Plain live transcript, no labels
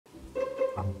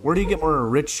Where do you get more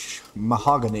rich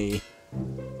mahogany?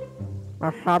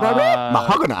 Uh,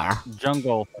 Mahogany.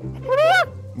 jungle.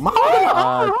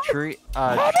 Mahogany. Tree.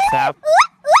 Sap.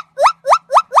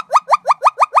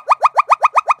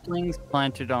 Saplings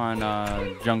planted on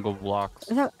jungle blocks.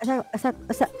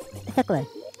 Exactly.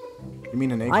 You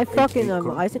mean an egg? I fucking egg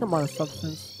I think I'm on a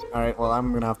substance. All right. Well,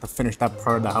 I'm gonna have to finish that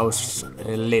part of the house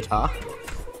later.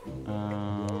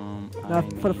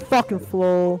 For the fucking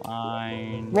floor.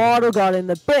 Fine. Water got in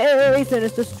the base and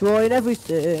it's destroying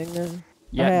everything.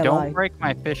 Yeah, Okay, don't like, break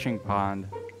my fishing pond.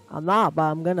 I'm not, but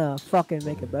I'm gonna fucking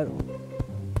make it better.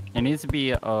 It needs to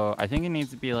be, I think it needs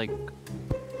to be like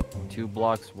 2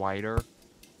 blocks wider.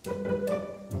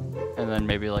 And then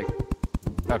maybe like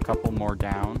a couple more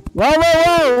down.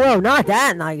 Whoa, not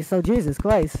that nice. So Jesus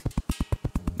Christ.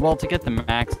 Well, to get the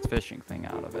max fishing thing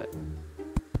out of it.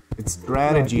 It's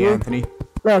strategy, Look, Anthony.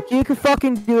 Look, you can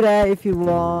fucking do that if you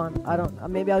want. I don't.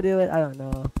 Maybe I'll do it. I don't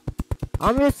know.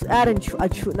 I'm just adding a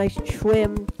nice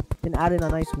trim and adding a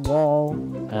nice wall.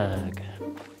 Ugh.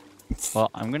 Well,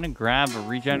 I'm gonna grab a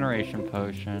regeneration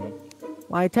potion.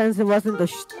 My intention wasn't to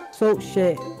soak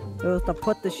shit. It was to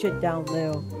put the shit down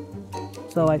there.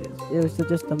 So it was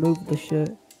just to move the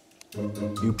shit.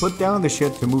 You put down the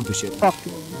shit to move the shit.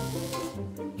 Fucking.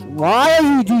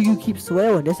 Why do you keep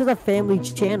swearing? This is a family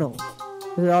channel.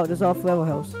 This is all Flavor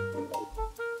House.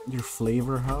 Your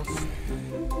flavor house?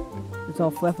 It's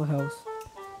all Flavor House.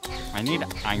 I need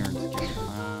iron skin.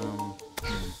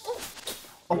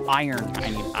 Oh, iron. I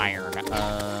need iron.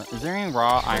 Is there any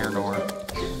raw iron ore?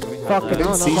 Fuck I it,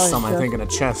 did see some, I chest. think, in a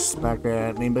chest back there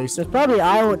at main base. There's probably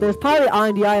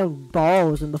iron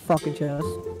balls in the fucking chest.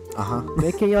 Uh-huh.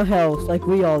 Making your health like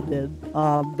we all did.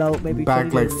 About maybe Back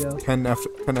 20 like days ago.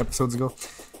 10 episodes ago.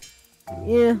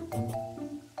 Yeah.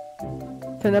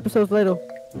 10 episodes later.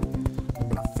 I'm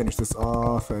gonna finish this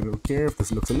off. I don't care if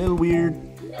this looks a little weird.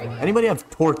 Anybody have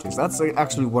torches? That's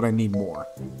actually what I need more.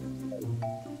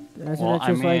 Isn't Well, it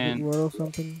just I like mean- wood or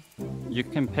something? You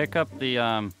can pick up the,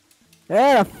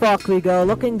 There the fuck we go.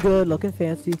 Looking good, looking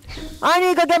fancy. I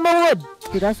need to go get more wood!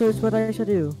 Dude, that's what I should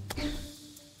do.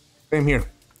 Same here.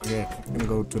 Okay, I'm gonna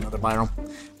go to another biome.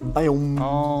 Biome.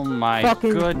 oh my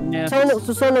Fucking goodness.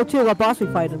 Solo 2, what boss we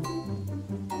fighting?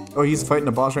 Oh, he's fighting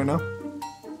a boss right now?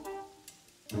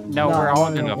 No, we're No,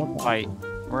 all no, gonna what the- fight.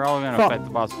 We're all gonna Fuck. fight the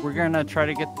boss. We're gonna try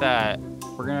to get that.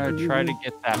 We're gonna try to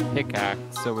get that pickaxe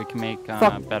so we can make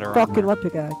better Fucking armor. what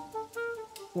pickaxe?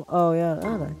 Oh yeah,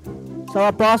 alright. So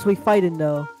what boss we fighting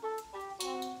though?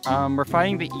 We're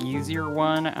fighting the easier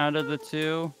one out of the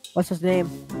two. What's his name?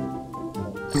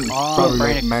 Probably Brain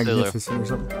like of Cthulhu. Magnificent or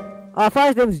something. I thought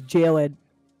his name was Jared.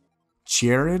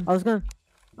 Jared? I was gonna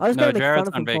No, make Jared's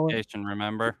fun on of him for it. vacation,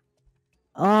 remember?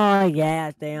 Oh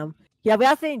yeah, damn. Yeah, but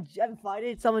I think I've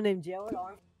invited someone named Jared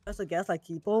on as a guest like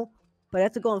people, but I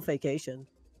have to go on vacation.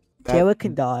 Jared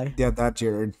can die. Yeah, that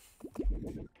Jared.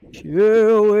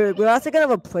 Jared, we're also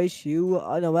gonna replace you.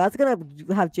 No, we're also gonna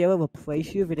have Jared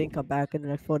replace you if he didn't come back in the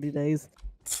next 40 days.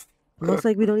 Looks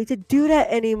like we don't need to do that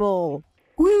anymore.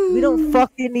 Woo! We don't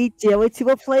fucking need Jared to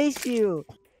replace you.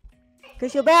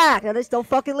 Cause you're back, and just don't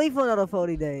fucking leave for another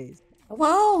 40 days.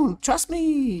 Wow, trust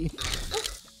me.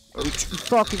 You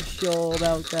fucking sure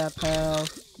about that, pal?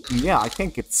 Yeah, I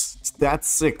think it's that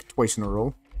sick twice in a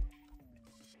row.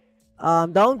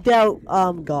 Don't doubt,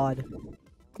 God.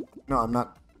 No, I'm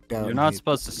not down. You're not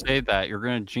supposed to say that. You're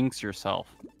gonna jinx yourself.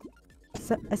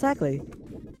 Exactly.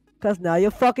 Cause now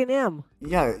you're fucking him.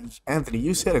 Yeah, Anthony,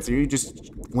 you said it, so you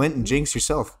just went and jinxed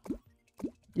yourself.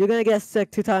 You're gonna get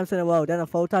sick 2 times in a row, then a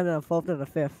 4th time, then a 4th, then a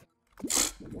 5th.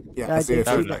 Yeah, I see it.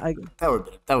 I- That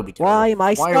would be terrible. Why am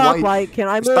I stuck? Why can't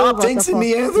I move? Stop What the jinxing fuck?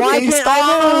 me, Anthony! Why can't I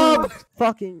Stop! move?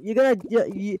 Fucking,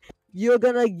 you're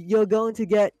going to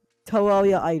get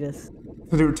Terraria-itis.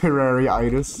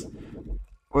 Terraria-itis.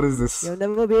 What is this? You'll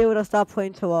never be able to stop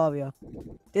playing Terraria.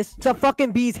 The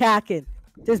fucking bee's hacking.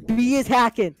 This bee is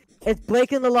hacking. It's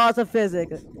breaking the laws of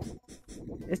physics.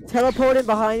 It's teleporting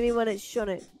behind me when it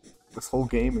shouldn't. This whole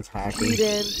game is hacking. Cheating.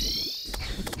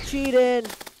 It's cheating.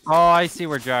 Oh, I see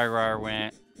where Jaguar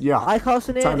went. Yeah. I call I'm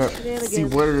trying to shenanigans. see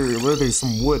where there's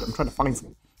some wood. I'm trying to find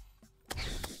some.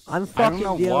 I'm I fucking don't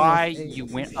know dealing why with you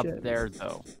went up shit. there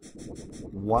though.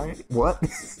 Why? What?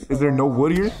 Is there no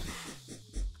wood here?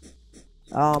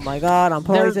 Oh my god, I'm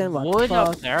There's poisoned. What the wood up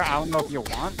fuck? there. I don't know if you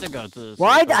want to go to this.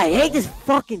 Why? I hate this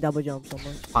fucking double jump so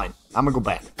much. Fine. I'm gonna go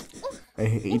back. I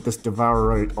hate this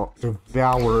devourer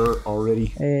already.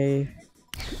 Hey.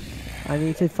 I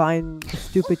need to find the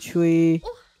stupid tree.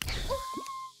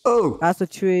 Oh! That's a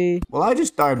tree. Well, I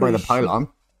just died by the Pretty sure- pylon.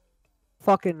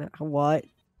 Fucking what?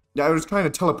 Yeah, I was trying to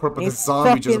teleport, but It's this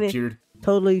zombie just fucking- appeared.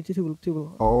 Totally too.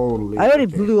 Holy. I already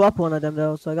okay. blew up one of them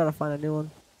though, so I gotta find a new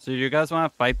one. So you guys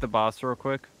want to fight the boss real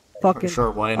quick? Fucking.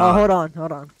 Sure, why Oh, not?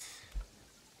 hold on.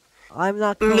 I'm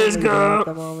not Let's currently go. there at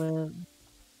the moment.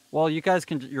 Well, you guys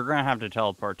can. You're gonna have to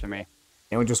teleport to me.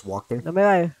 Can't we just walk there? No,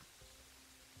 maybe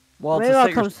Well, Maybe to I'll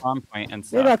set your come- spawn point and I'll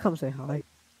stuff. come say hi.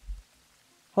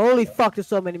 Holy fuck, there's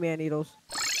so many man-eaters.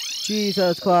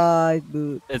 Jesus Christ,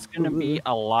 dude. It's gonna be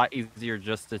a lot easier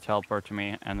just to teleport to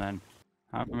me, and then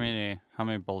how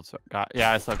many bullets I got?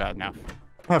 Yeah, I still got enough.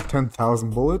 I have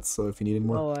 10,000 bullets, so if you need any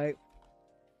more. Alright.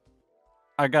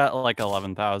 I got like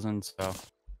 11,000, so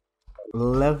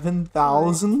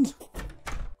 11,000?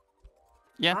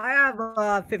 yeah. I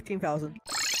have 15,000.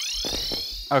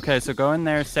 Okay, so go in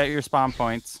there, set your spawn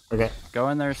points. Okay. Go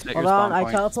in there, set Hold your on, spawn I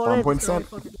points. teleported. Spawn point so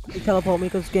set. You teleport me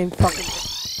because this game fucking.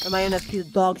 Am I in that piece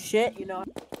of dog shit? You know.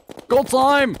 Gold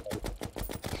slime!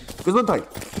 Good one type.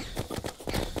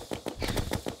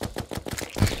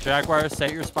 Jaguar,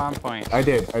 set your spawn point. I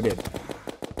did.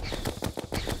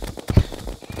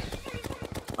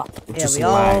 Ah, it Here just we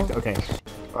are. lagged. Okay.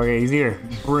 Okay, he's here.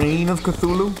 Brain of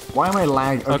Cthulhu? Why am I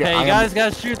lagging? Okay, I you guys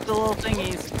gotta shoot the little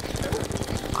thingies.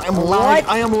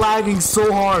 I am lagging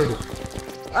so hard.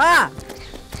 Ah!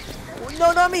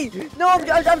 No, not me. No,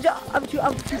 I'm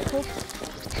too close.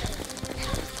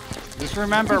 Just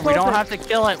remember, we don't have to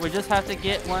kill it. We just have to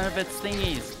get one of its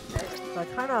thingies. So I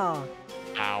kind of.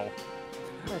 Ow.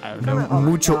 I don't No, know. Oh my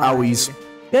mucho God. owies.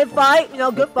 Good fight,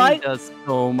 good It fight. does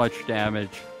so much damage.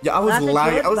 Yeah, I was That's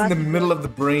lagging. good, I was in the that's middle good. of the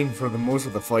brain for the most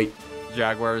of the fight.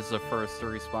 Jaguar is the first to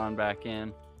respawn back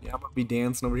in. Yeah, I'm gonna be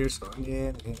dancing over here, so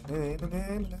yeah.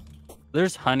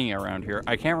 There's honey around here.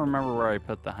 I can't remember where I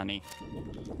put the honey.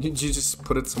 Did you just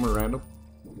put it somewhere random?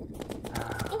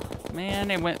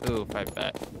 Man, it went oof, I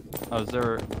bet. Oh, is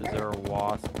there a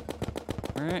wasp?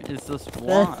 Where is this There's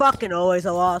wasp? fucking always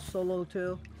a lot solo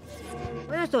too.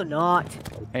 Where's there not?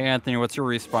 Hey Anthony, what's your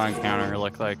respawn counter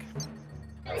look like?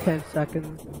 10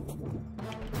 seconds.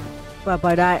 But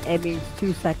by that, it means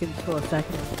 2 seconds for a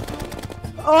second.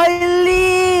 I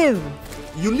leave!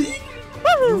 You leave?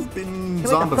 You've been Can we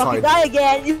fucking zombified. die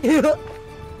again?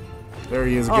 There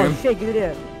he is Oh again. shit, get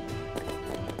it.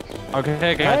 Okay,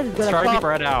 That guys, is gonna start to pop.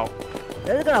 spread out.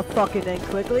 This is gonna fucking end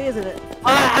quickly, isn't it?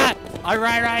 Ah! I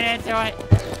ran right into it.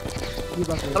 You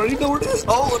must I be- don't even know where it is.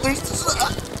 Oh, there's.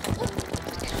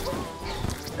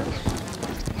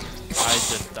 I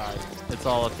just died. It's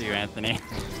all up to you, Anthony.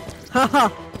 Haha!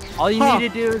 All you Huh.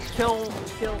 need to do is kill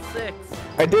 6.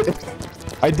 I did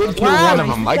kill Wow, one of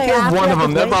you them. I stay killed after one of the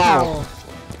them. That's blade all. power.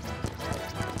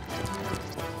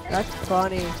 That's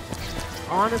funny.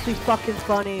 Honestly, fucking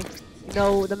funny.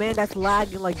 The man that's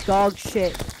lagging like dog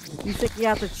shit. You think you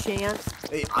have a chance?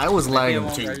 Hey, I was Maybe it lagging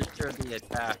won't too. register the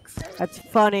attacks. That's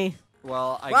funny.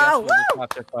 Well, I Wow, guess we'll just woo! have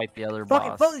to fight the other Fucking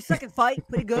boss. fully second fight,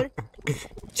 pretty good.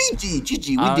 GG,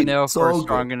 we I don't did know it if we're so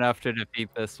strong good. enough to defeat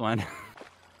this one.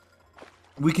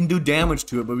 We can do damage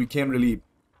to it, but we can't really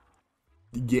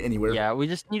get anywhere. Yeah, we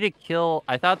just need to kill.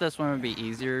 I thought this one would be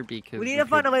easier because We need to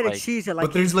find a way to like, cheese it. Like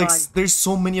But there's he's fine. there's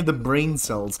so many of the brain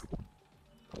cells.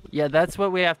 Yeah, that's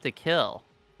what we have to kill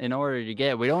in order to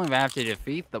get. We don't even have to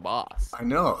defeat the boss. I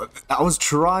know. I was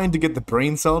trying to get the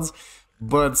brain cells,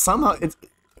 but somehow it's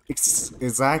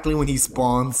exactly when he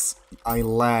spawns, I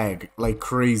lag like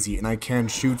crazy and I can't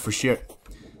shoot for shit.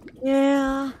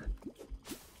 Yeah.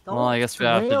 Well, I guess we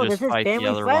have to Don't- just this is fight the family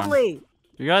other one. friendly.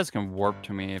 You guys can warp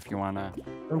to me if you want to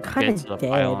I'm get kind to the of dead.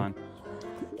 pylon.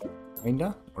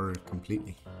 Kinda or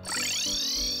completely.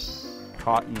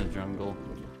 Caught in the jungle.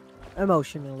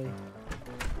 Emotionally.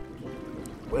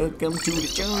 Welcome to the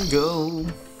jungle.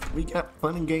 We got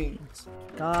fun and games.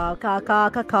 All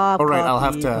right, I'll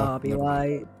have to-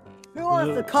 Copyright. Who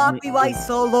wants to copyright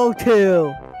solo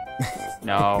too?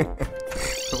 No.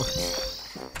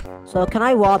 So can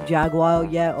I rob Jaguar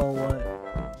yet or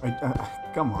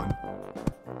what? Come on.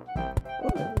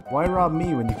 Why rob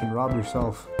me when you can rob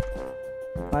yourself?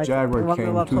 I- Jaguar you want me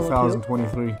to King rob solo too?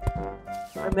 2023.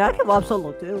 I mean, I can rob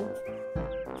solo too.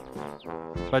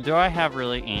 But do I have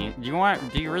really any?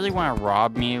 Do you really want to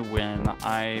rob me when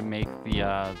I make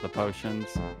the potions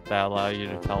that allow you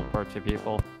to teleport to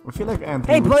people? I feel like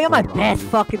Anthony. Hey, bro, would you're my still rob best you.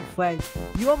 fucking friend.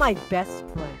 You are my best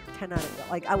friend. 10 out of 10.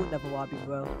 Like, I would never rob you,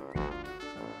 bro.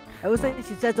 Ever since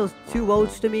you said those 2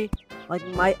 words to me,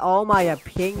 like, all my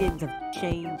opinions have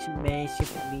changed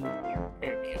massively.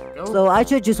 So I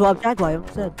should just rob Jaguar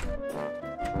instead.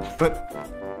 But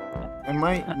am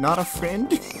I not a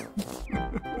friend?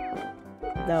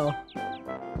 No,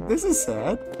 This is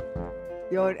sad.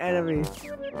 you're an enemy.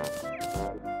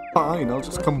 Fine, I'll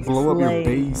just Must come be blow up your slain.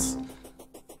 base.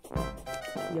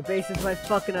 Your Your base is right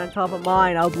fucking on top of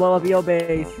mine. I'll blow up your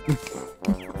base.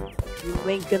 You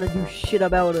ain't gonna do shit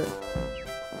about it.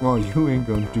 Well, you ain't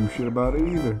gonna do shit about it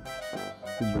either.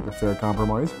 Seems like a fair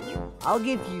compromise. I'll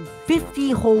give you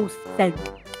 50 whole cents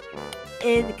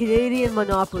in Canadian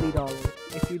Monopoly dollars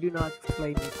if you do not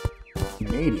explain it.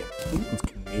 Canadian? It's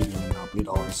Canadian Monopoly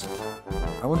dollars.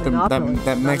 I want Monopoly.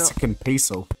 that Mexican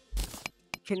peso.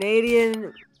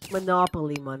 Canadian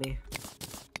Monopoly money.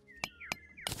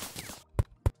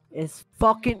 It's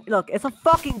fucking look. It's a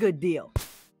fucking good deal.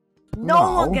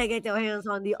 No one can get their hands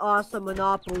on the awesome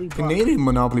Monopoly. Canadian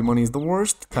Monopoly money is the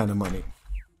worst kind of money.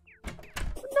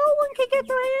 No one can get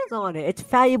their hands on it. It's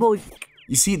valuable.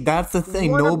 You see, that's the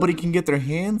thing. Nobody can get their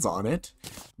hands on it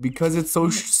because it's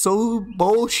so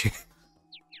bullshit.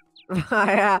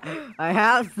 I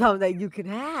have some that you can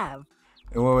have.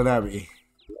 And what would that be?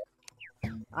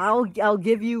 I'll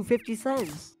give you 50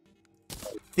 cents.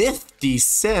 50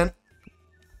 cent?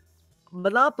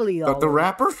 Monopoly dollars. But the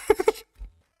rapper?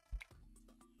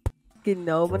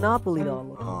 No Monopoly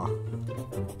dollars. Oh.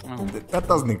 That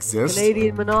doesn't exist.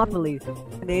 Canadian Monopoly.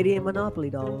 Canadian Monopoly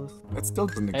dollars. That still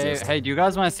doesn't Hey, exist. hey, do you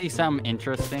guys want to see something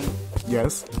interesting?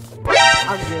 Yes.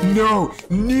 I'm good. No!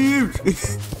 No!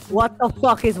 What the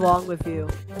fuck is wrong with you?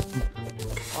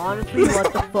 Honestly,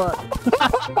 what the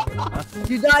fuck?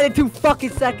 You died in 2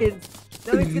 fucking seconds.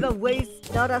 Now he's gonna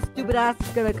waste. Now that stupid ass is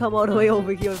gonna come all the way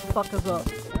over here and fuck us up.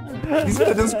 He's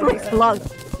gonna destroy.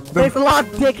 Thanks a lot,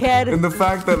 dickhead. And the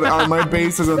fact that my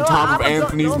base is on top of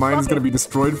Anthony's, mine is gonna fucking- be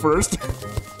destroyed first.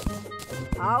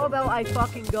 How about I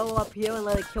fucking go up here and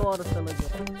let it kill all the villagers?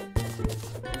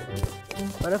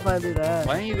 What if I do that?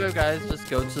 Why don't you guys just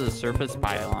go to the surface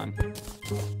pylon?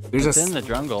 There's It's a. in the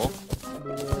jungle.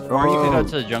 Or you could go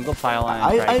to the jungle pylon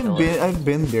and try to kill it. I've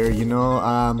been there. You know.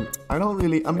 I'm not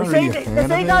really a This fan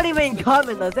ain't of not it. even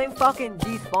coming. This ain't fucking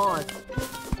despawn.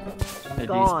 Did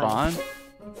gone.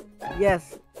 despawn?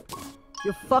 Yes.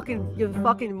 Your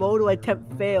fucking moto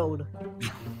attempt failed.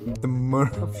 The mur.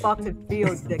 The fucking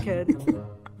field, dickhead.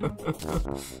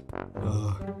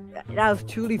 That was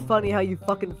truly funny how you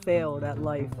fucking failed at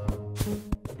life.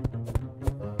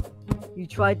 You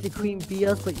tried to queen bee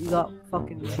us, but you got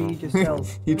fucking beat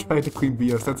yourself. He tried to queen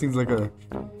bee us. That seems like a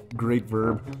great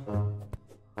verb.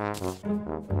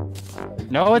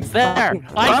 No, it's there.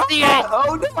 I see it.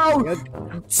 Oh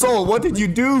no! Soul, what did you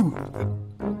do?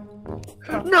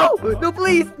 No, no,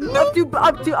 please.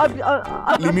 I'm too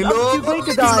Leave me alone. too great to Leave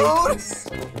me die. alone.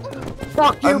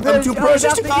 Fuck you, I'm bitch. too I precious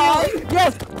have to die. kill you.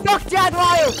 Yes, fuck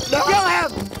Jaguar. Kill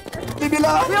him. Leave me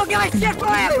alone. We don't give a shit for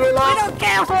him. We don't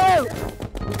care for him.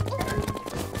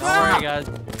 Don't worry, guys.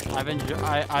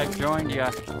 I've joined you.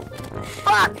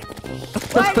 Fuck!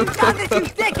 Why have you done this, you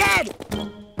dickhead?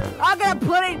 I'm gonna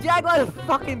put in Jaguar's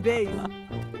fucking base.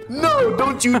 No,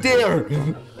 don't you dare.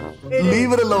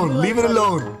 Leave it alone. Leave it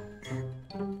alone.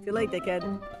 Too late, dickhead.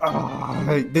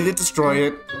 Did it destroy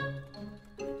it?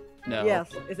 No. Yes,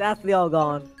 it's actually all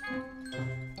gone.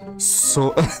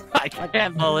 So I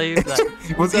can't believe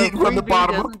that. was he from the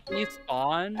bottom? Doesn't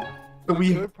despawn? So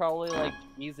We we would probably like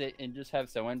use it and just have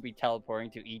someone be teleporting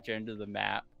to each end of the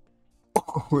map.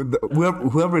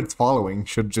 whoever it's following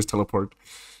should just teleport.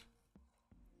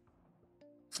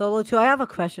 Solo 2, I have a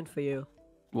question for you.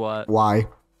 What? Why?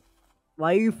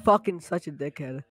 Why are you fucking such a dickhead?